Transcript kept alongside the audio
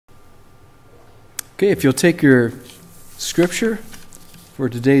Okay, if you'll take your scripture for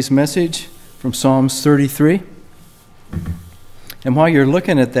today's message from Psalms 33. And while you're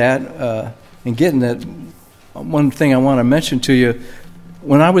looking at that and getting that, one thing I want to mention to you,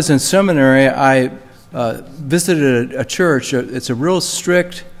 when I was in seminary, I visited a church. It's a real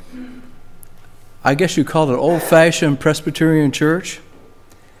strict, I guess you call it old-fashioned Presbyterian church.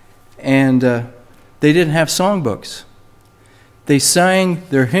 And they didn't have songbooks. They sang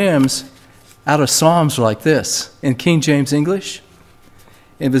their hymns out of Psalms like this in King James English.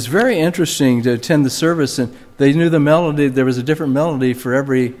 It was very interesting to attend the service, and they knew the melody. There was a different melody for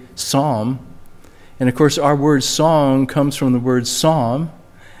every psalm. And of course, our word song comes from the word psalm.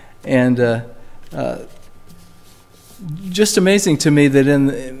 And just amazing to me that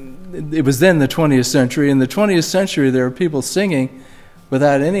it was then the 20th century. In the 20th century, there were people singing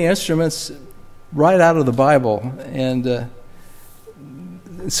without any instruments right out of the Bible. And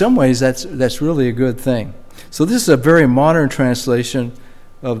in some ways, that's really a good thing. So this is a very modern translation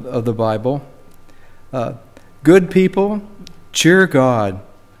of the Bible. Good people, cheer God.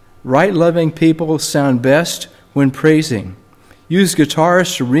 Right loving people sound best when praising. Use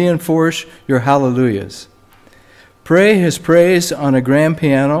guitars to reinforce your hallelujahs. Pray his praise on a grand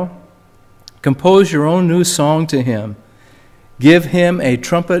piano. Compose your own new song to him. Give him a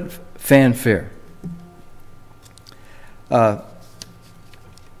trumpet fanfare.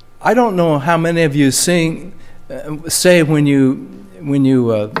 I don't know how many of you say when you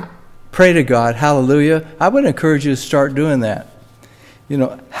pray to God, hallelujah. I would encourage you to start doing that. You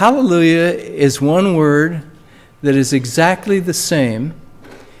know, hallelujah is one word that is exactly the same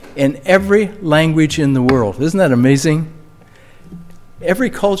in every language in the world. Isn't that amazing?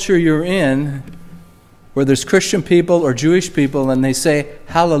 Every culture you're in, where there's Christian people or Jewish people, and they say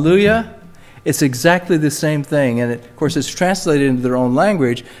hallelujah, it's exactly the same thing. And of course, it's translated into their own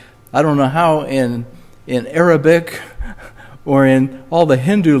language. I don't know how in Arabic or in all the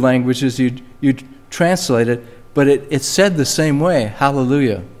Hindu languages you translate it, but it's said the same way,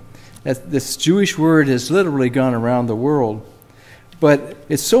 hallelujah. This Jewish word has literally gone around the world. But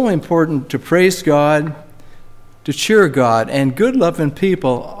it's so important to praise God, to cheer God, and good loving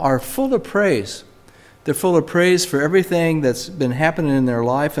people are full of praise. They're full of praise for everything that's been happening in their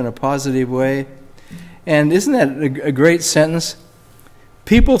life in a positive way. And isn't that a great sentence?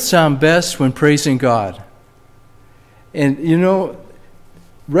 People sound best when praising God. And you know,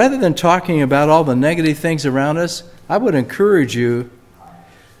 rather than talking about all the negative things around us, I would encourage you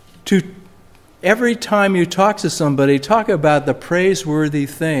to, every time you talk to somebody, talk about the praiseworthy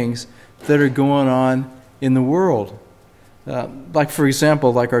things that are going on in the world. Like, for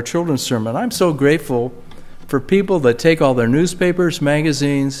example, like our children's sermon. I'm so grateful for people that take all their newspapers,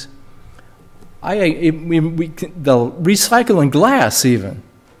 magazines. They'll recycle in glass even.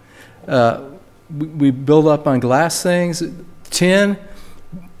 We build up on glass things, tin.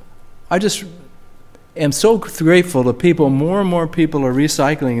 I just am so grateful to people. More and more people are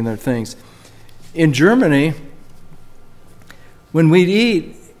recycling their things. In Germany, when we'd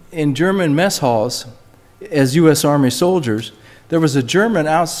eat in German mess halls as U.S. Army soldiers, there was a German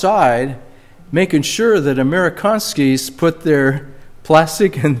outside making sure that Amerikanskis put their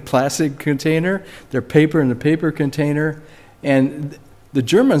plastic in the plastic container, their paper in the paper container, and the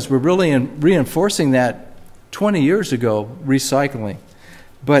Germans were really reinforcing that 20 years ago, recycling.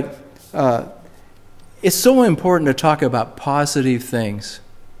 But it's so important to talk about positive things.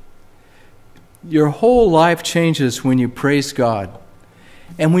 Your whole life changes when you praise God.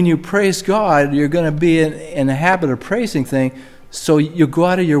 And when you praise God, you're going to be in a habit of praising things, so you go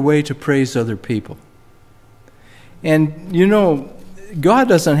out of your way to praise other people. And you know, God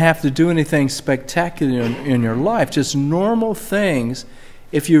doesn't have to do anything spectacular in your life, just normal things.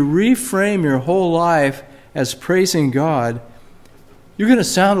 If you reframe your whole life as praising God, you're going to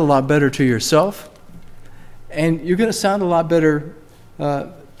sound a lot better to yourself, and you're going to sound a lot better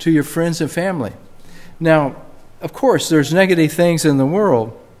to your friends and family. Now, of course, there's negative things in the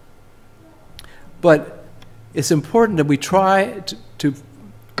world, but it's important that we try to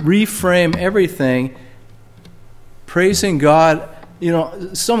reframe everything, praising God. You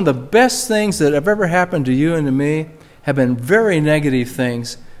know, some of the best things that have ever happened to you and to me have been very negative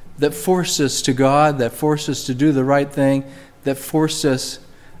things that forced us to God, that forced us to do the right thing, that forced us.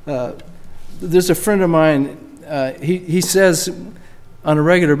 There's a friend of mine, he says on a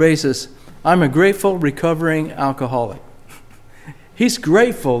regular basis, I'm a grateful recovering alcoholic. He's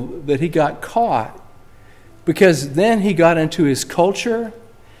grateful that he got caught, because then he got into his culture,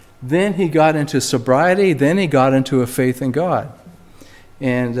 then he got into sobriety, then he got into a faith in God.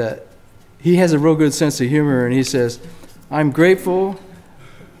 And he has a real good sense of humor, and he says, I'm grateful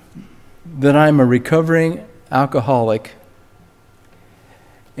that I'm a recovering alcoholic.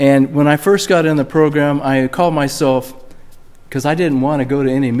 And when I first got in the program, I called myself, because I didn't want to go to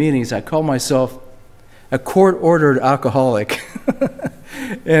any meetings, I called myself a court-ordered alcoholic.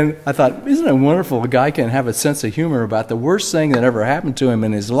 And I thought, isn't it wonderful a guy can have a sense of humor about the worst thing that ever happened to him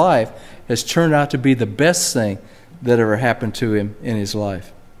in his life has turned out to be the best thing that ever happened to him in his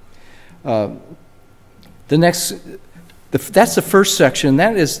life. That's the first section.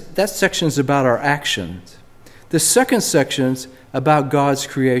 That section is about our actions. The second section's about God's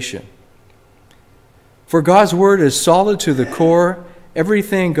creation. For God's word is solid to the core.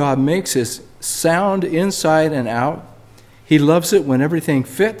 Everything God makes is sound inside and out. He loves it when everything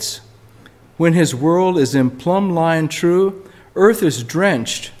fits. When his world is in plumb line true, earth is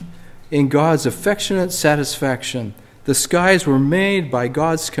drenched in God's affectionate satisfaction. The skies were made by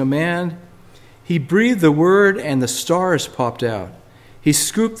God's command. He breathed the word and the stars popped out. He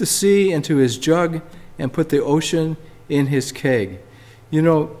scooped the sea into his jug and put the ocean in his keg. You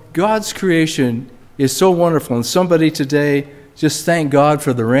know, God's creation is so wonderful. And somebody today just thank God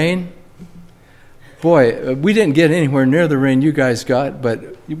for the rain. Boy, we didn't get anywhere near the rain you guys got,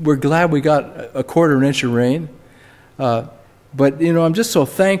 but we're glad we got a quarter inch of rain. But, you know, I'm just so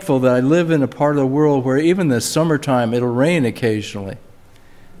thankful that I live in a part of the world where even the summertime it'll rain occasionally.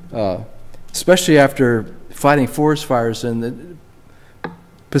 Especially after fighting forest fires in the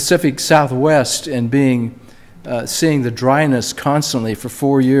Pacific Southwest and seeing the dryness constantly for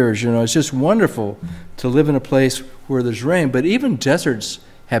 4 years. You know, it's just wonderful to live in a place where there's rain. But even deserts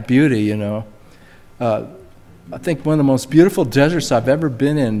have beauty, you know. I think one of the most beautiful deserts I've ever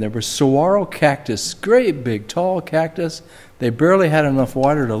been in, there was saguaro cactus, great big tall cactus. They barely had enough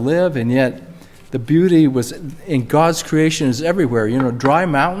water to live, and yet the beauty was in God's creation is everywhere. You know, dry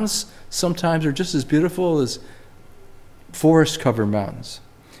mountains sometimes are just as beautiful as forest-covered mountains.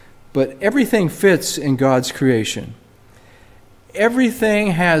 But everything fits in God's creation.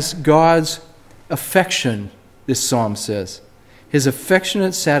 Everything has God's affection, this psalm says, his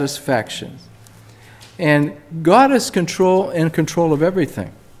affectionate satisfaction. And God is in control of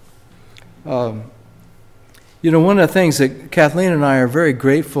everything. You know, one of the things that Kathleen and I are very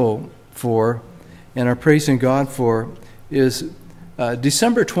grateful for and are praising God for is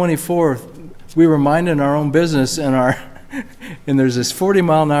December 24th, we were minding our own business and there's this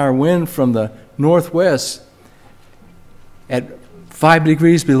 40-mile-an-hour wind from the northwest at 5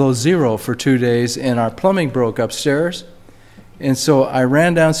 degrees below zero for 2 days, and our plumbing broke upstairs. And so I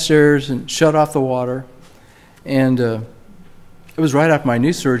ran downstairs and shut off the water, and it was right after my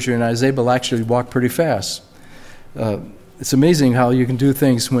knee surgery, and I was able to actually walk pretty fast. It's amazing how you can do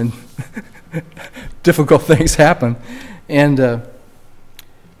things when difficult things happen. And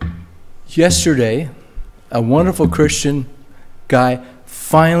yesterday, a wonderful Christian guy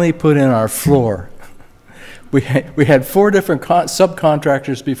finally put in our floor. We had 4 different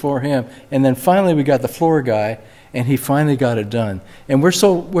subcontractors before him, and then finally we got the floor guy, and he finally got it done. And we're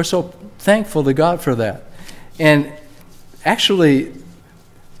so thankful to God for that. And actually,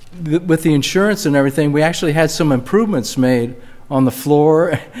 with the insurance and everything, we actually had some improvements made on the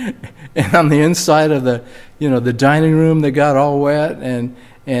floor and on the inside of the dining room that got all wet, and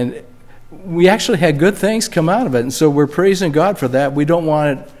we actually had good things come out of it. And so we're praising God for that. We don't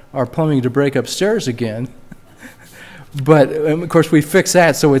want our plumbing to break upstairs again. But, of course, we fixed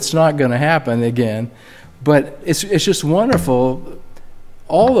that, so it's not going to happen again. But it's just wonderful,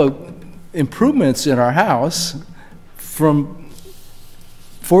 all the improvements in our house from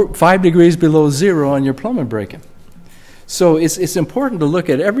 5 degrees below zero and your plumbing breaking. So it's important to look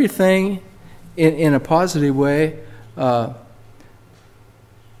at everything in a positive way. Our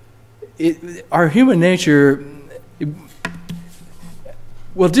human nature,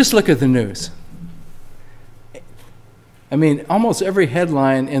 well, just look at the news. I mean, almost every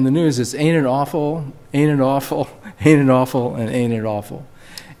headline in the news is, ain't it awful, ain't it awful, ain't it awful, and ain't it awful.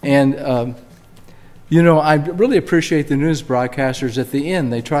 And, you know, I really appreciate the news broadcasters at the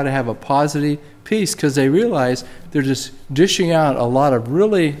end. They try to have a positive piece because they realize they're just dishing out a lot of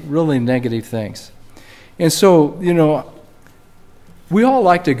really, really negative things. And so, you know, we all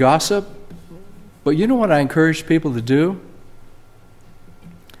like to gossip, but you know what I encourage people to do?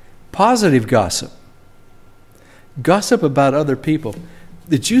 Positive gossip. Gossip about other people.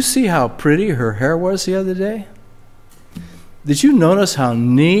 Did you see how pretty her hair was the other day? Did you notice how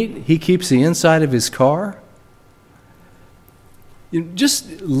neat he keeps the inside of his car?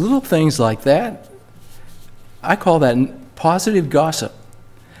 Just little things like that. I call that positive gossip.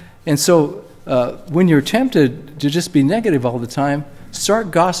 And so when you're tempted to just be negative all the time,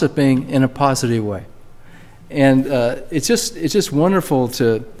 start gossiping in a positive way. And it's just wonderful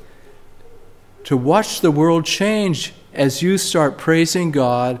to to watch the world change as you start praising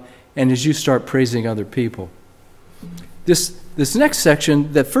God and as you start praising other people. This next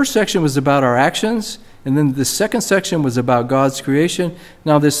section, that first section was about our actions, and then the second section was about God's creation.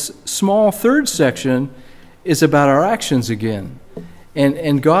 Now this small third section is about our actions again.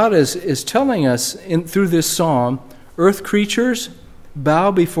 And God is telling us through this psalm, earth creatures,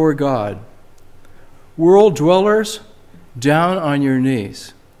 bow before God. World dwellers, down on your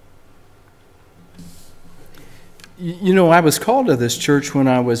knees. You know, I was called to this church when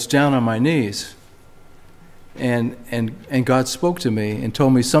I was down on my knees. And God spoke to me and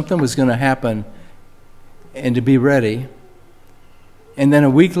told me something was going to happen and to be ready. And then a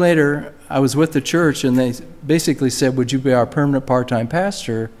week later, I was with the church, and they basically said, would you be our permanent part-time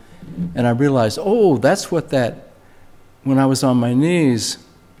pastor? And I realized, oh, that's what when I was on my knees,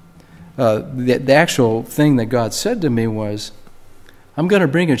 the actual thing that God said to me was, I'm going to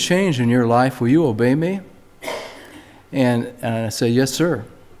bring a change in your life. Will you obey me? And I said, yes, sir.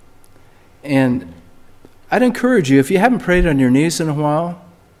 And I'd encourage you, if you haven't prayed on your knees in a while,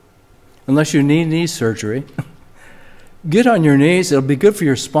 unless you need knee surgery, get on your knees. It'll be good for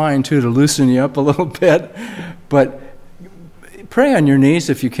your spine, too, to loosen you up a little bit. But pray on your knees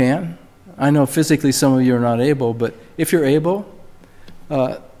if you can. I know physically some of you are not able, but if you're able,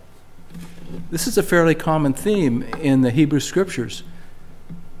 this is a fairly common theme in the Hebrew Scriptures.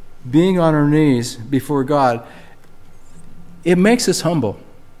 Being on our knees before God, it makes us humble.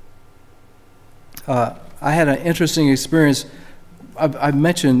 I had an interesting experience. I've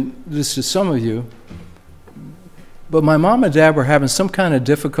mentioned this to some of you, but my mom and dad were having some kind of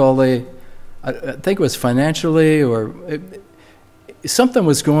difficulty. I think it was financially, or something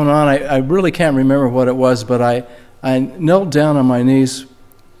was going on. I really can't remember what it was, but I knelt down on my knees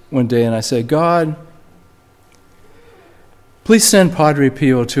one day and I said, God, please send Padre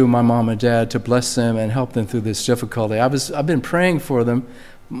Pio to my mom and dad to bless them and help them through this difficulty. I've been praying for them.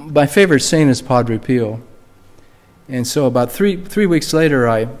 My favorite saint is Padre Pio. And so about three weeks later,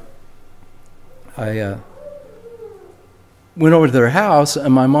 I went over to their house,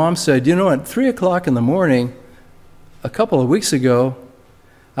 and my mom said, you know, at 3 o'clock in the morning, a couple of weeks ago,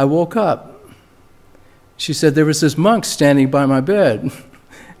 I woke up. She said, there was this monk standing by my bed.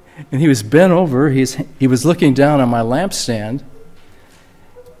 And he was bent over. He was looking down on my lampstand.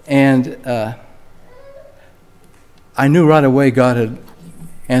 And I knew right away God had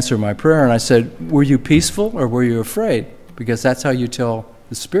answered my prayer. And I said, were you peaceful or were you afraid? Because that's how you tell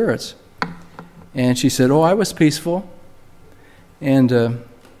the spirits. And she said, oh, I was peaceful. And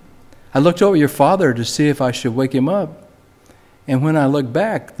I looked over your father to see if I should wake him up. And when I looked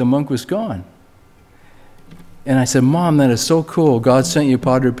back, the monk was gone. And I said, Mom, that is so cool. God sent you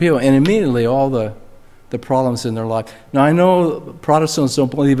Padre Pio. And immediately all the problems in their life. Now, I know Protestants don't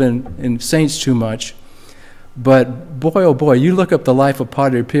believe in saints too much. But boy, oh boy, you look up the life of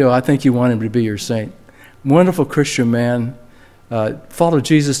Padre Pio, I think you want him to be your saint. Wonderful Christian man. Followed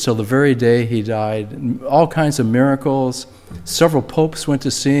Jesus till the very day he died. All kinds of miracles. Several popes went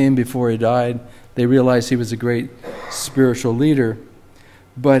to see him before he died. They realized he was a great spiritual leader.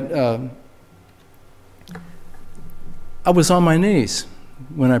 But I was on my knees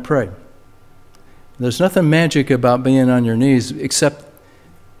when I prayed. There's nothing magic about being on your knees except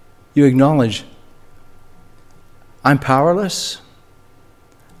you acknowledge, I'm powerless.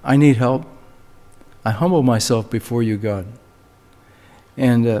 I need help. I humble myself before you, God.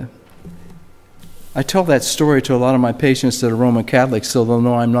 And I tell that story to a lot of my patients that are Roman Catholics, so they'll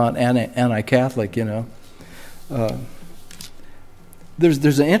know I'm not anti-Catholic, you know.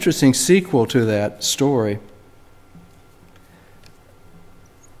 There's an interesting sequel to that story.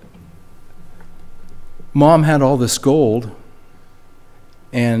 Mom had all this gold,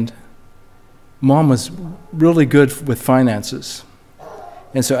 and Mom was really good with finances.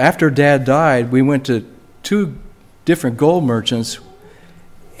 And so after Dad died, we went to 2 different gold merchants,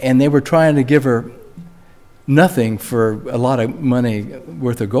 and they were trying to give her nothing for a lot of money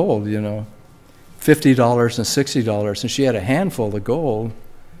worth of gold, you know, $50 and $60, and she had a handful of gold.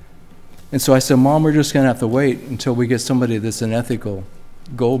 And so I said, Mom, we're just going to have to wait until we get somebody that's an ethical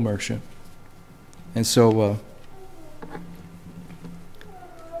gold merchant. And so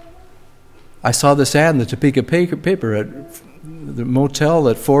I saw this ad in the Topeka paper at the motel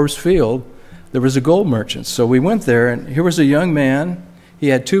at Forbes Field. There was a gold merchant. So we went there, and here was a young man. He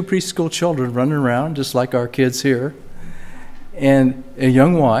had 2 preschool children running around, just like our kids here, and a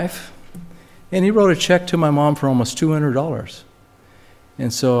young wife. And he wrote a check to my mom for almost $200.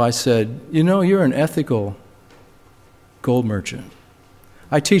 And so I said, you know, you're an ethical gold merchant.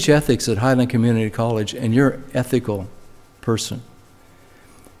 I teach ethics at Highland Community College, and you're an ethical person.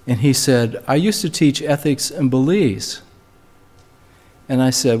 And he said, I used to teach ethics in Belize. And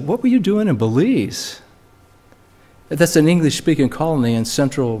I said, what were you doing in Belize? That's an English-speaking colony in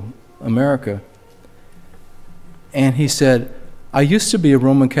Central America. And he said, I used to be a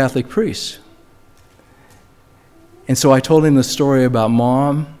Roman Catholic priest. And so I told him the story about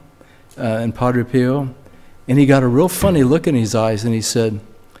Mom and Padre Pio. And he got a real funny look in his eyes, and he said,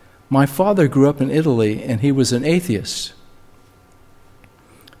 my father grew up in Italy, and he was an atheist.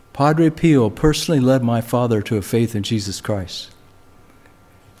 Padre Pio personally led my father to a faith in Jesus Christ.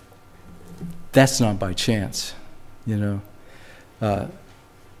 That's not by chance, you know.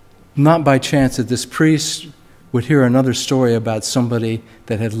 Not by chance that this priest would hear another story about somebody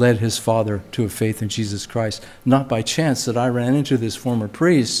that had led his father to a faith in Jesus Christ. Not by chance that I ran into this former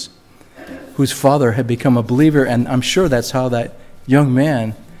priest whose father had become a believer, and I'm sure that's how that young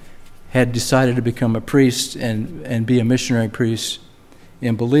man had decided to become a priest and be a missionary priest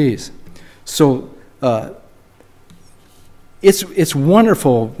in Belize. So it's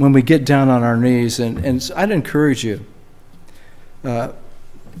wonderful when we get down on our knees, and I'd encourage you. The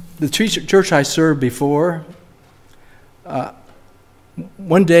church I served before,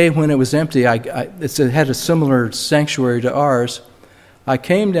 one day when it was empty, it had a similar sanctuary to ours. I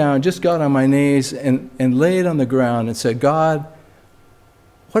came down, just got on my knees, and laid on the ground and said, God,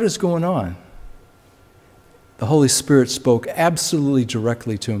 what is going on? The Holy Spirit spoke absolutely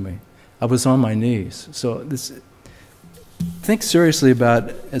directly to me. I was on my knees. So think seriously about,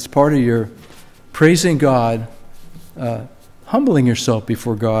 as part of your praising God, humbling yourself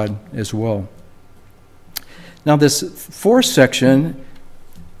before God as well. Now, this fourth section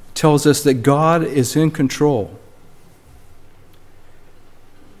tells us that God is in control.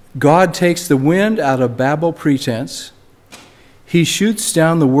 God takes the wind out of Babel pretense. He shoots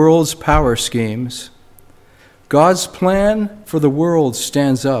down the world's power schemes. God's plan for the world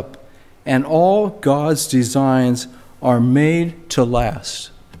stands up, and all God's designs are made to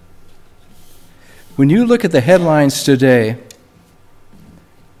last. When you look at the headlines today,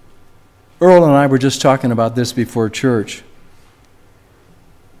 Earl and I were just talking about this before church.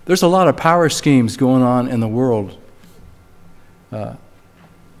 There's a lot of power schemes going on in the world,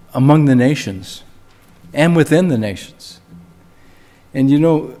 among the nations and within the nations. And you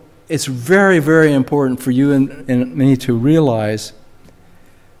know, it's very, very important for you and me to realize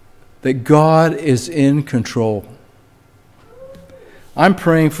that God is in control. I'm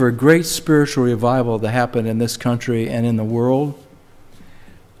praying for a great spiritual revival to happen in this country and in the world.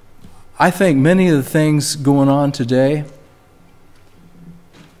 I think many of the things going on today,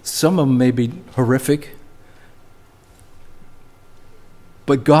 some of them may be horrific,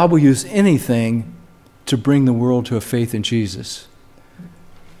 but God will use anything to bring the world to a faith in Jesus.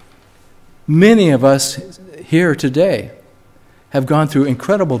 Many of us here today have gone through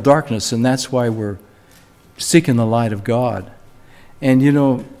incredible darkness, and that's why we're seeking the light of God. And you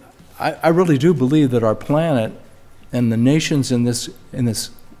know, I really do believe that our planet and the nations in this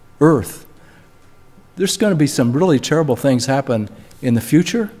earth, there's going to be some really terrible things happen in the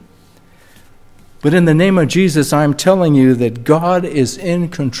future. But in the name of Jesus, I'm telling you that God is in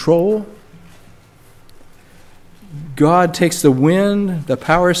control. God takes the wind, the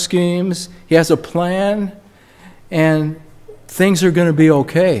power schemes. He has a plan, and things are going to be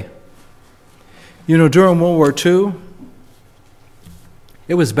okay. You know, during World War II,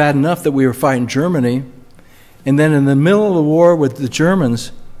 it was bad enough that we were fighting Germany, and then in the middle of the war with the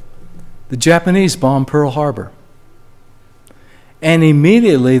Germans, the Japanese bombed Pearl Harbor. And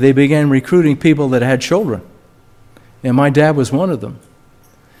immediately they began recruiting people that had children. And my dad was one of them.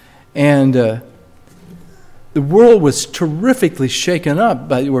 And the world was terrifically shaken up.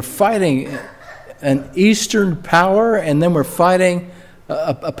 But we're fighting an Eastern power, and then we're fighting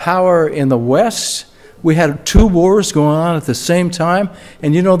a power in the West. We had two wars going on at the same time.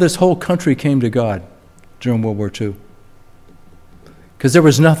 And you know, this whole country came to God during World War II. Because there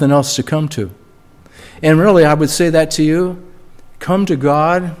was nothing else to come to. And really, I would say that to you. Come to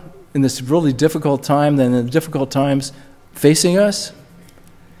God in this really difficult time, and in the difficult times facing us.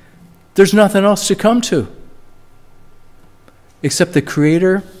 There's nothing else to come to except the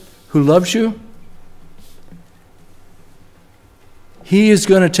Creator who loves you. He is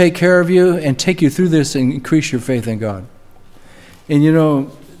going to take care of you and take you through this and increase your faith in God. And you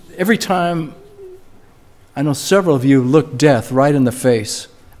know, every time, I know several of you look death right in the face.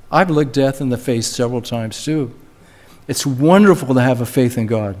 I've looked death in the face several times too. It's wonderful to have a faith in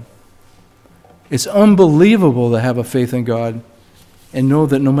God. It's unbelievable to have a faith in God and know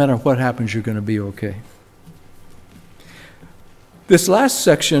that no matter what happens, you're going to be okay. This last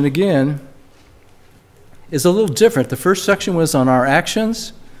section, again, is a little different. The first section was on our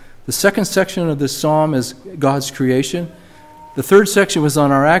actions. The second section of this psalm is God's creation. The third section was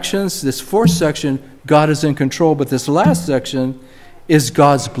on our actions. This fourth section, God is in control. But this last section is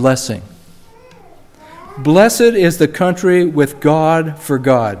God's blessing. Blessed is the country with God for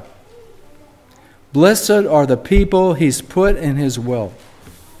God. Blessed are the people He's put in His will.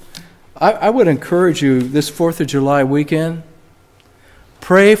 I would encourage you this 4th of July weekend,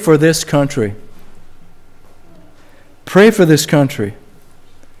 pray for this country. Pray for this country.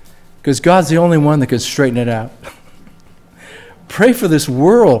 Because God's the only one that can straighten it out. Pray for this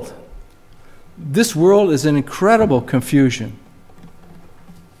world. This world is in incredible confusion.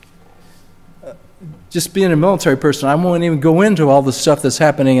 Just being a military person, I won't even go into all the stuff that's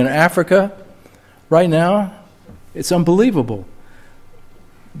happening in Africa right now. It's unbelievable.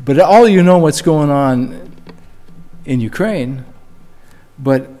 But all you know what's going on in Ukraine.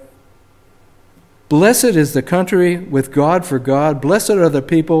 But blessed is the country with God for God. Blessed are the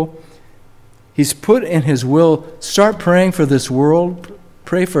people He's put in His will. Start praying for this world.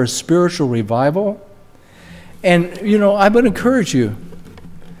 Pray for a spiritual revival. And, I would encourage you,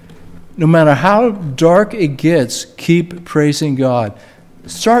 no matter how dark it gets, keep praising God.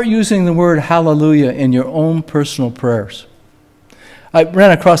 Start using the word hallelujah in your own personal prayers. I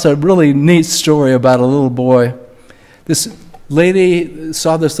ran across a really neat story about a little boy. This lady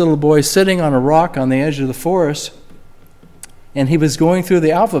saw this little boy sitting on a rock on the edge of the forest, and he was going through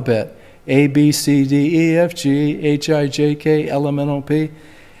the alphabet. A, B, C, D, E, F, G, H, I, J, K, L, M, N, O, P.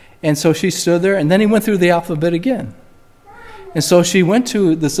 And so she stood there, and then he went through the alphabet again. And so she went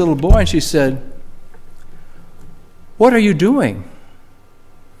to this little boy and she said, "What are you doing?"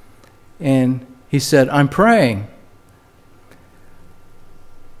 And he said, "I'm praying.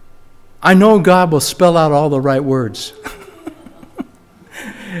 I know God will spell out all the right words."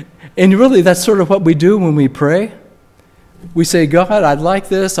 And really, that's sort of what we do when we pray. We say, "God, I'd like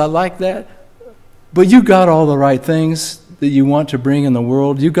this, I like that." But you got all the right things that you want to bring in the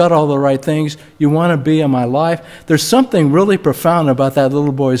world. You got all the right things you want to be in my life. There's something really profound about that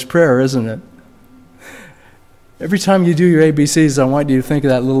little boy's prayer, isn't it? Every time you do your ABCs, I want you to think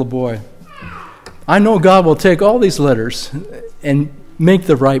of that little boy. I know God will take all these letters and make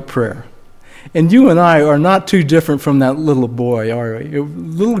the right prayer. And you and I are not too different from that little boy, are we?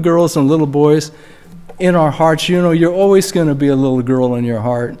 Little girls and little boys in our hearts, you're always going to be a little girl in your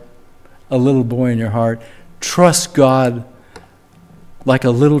heart, a little boy in your heart. Trust God like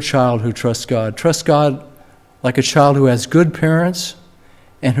a little child who trusts God. Trust God like a child who has good parents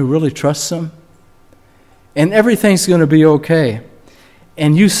and who really trusts them. And everything's going to be okay.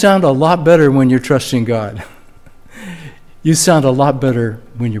 And you sound a lot better when you're trusting God. You sound a lot better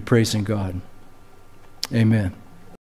when you're praising God. Amen.